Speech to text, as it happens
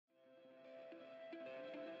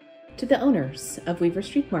To the owners of Weaver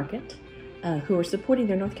Street Market, who are supporting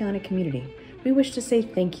their North Carolina community, we wish to say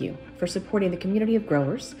thank you for supporting the community of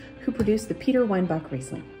growers who produce the Peter Weinbach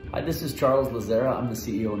Riesling. Hi, this is Charles Lazera. I'm the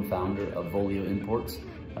CEO and founder of Volio Imports.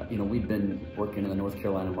 We've been working in the North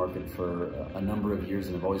Carolina market for a number of years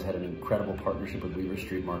and have always had an incredible partnership with Weaver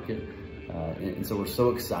Street Market. And so we're so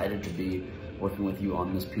excited to be working with you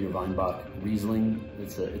on this Peter Weinbach Riesling.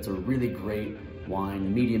 It's a really great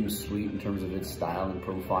wine, medium sweet in terms of its style and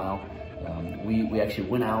profile. We actually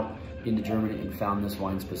went out into Germany and found this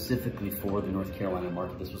wine specifically for the North Carolina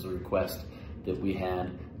market. This was a request that we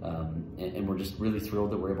had, and we're just really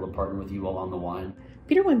thrilled that we're able to partner with you all on the wine.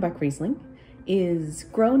 Peter Weinbach Riesling is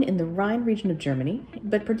grown in the Rhine region of Germany,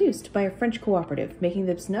 but produced by a French cooperative, making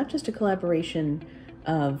this not just a collaboration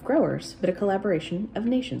of growers, but a collaboration of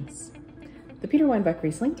nations. The Peter Weinbach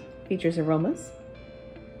Riesling features aromas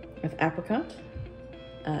of apricot,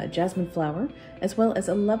 jasmine flower, as well as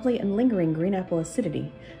a lovely and lingering green apple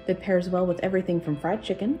acidity that pairs well with everything from fried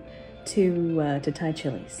chicken to Thai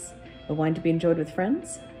chilies. A wine to be enjoyed with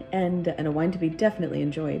friends, and a wine to be definitely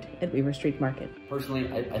enjoyed at Weaver Street Market.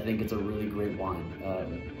 Personally, I think it's a really great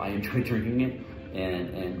wine. I enjoy drinking it,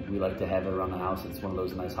 and we like to have it around the house. It's one of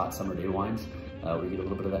those nice hot summer day wines. We get a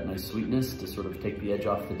little bit of that nice sweetness to sort of take the edge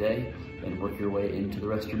off the day and work your way into the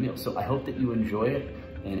rest of your meal. So I hope that you enjoy it.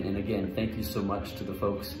 And again, thank you so much to the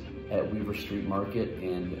folks at Weaver Street Market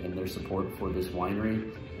and their support for this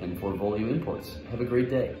winery and for Volio Imports. Have a great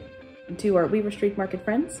day. To our Weaver Street Market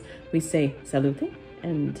friends, we say salute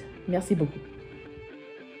and merci beaucoup.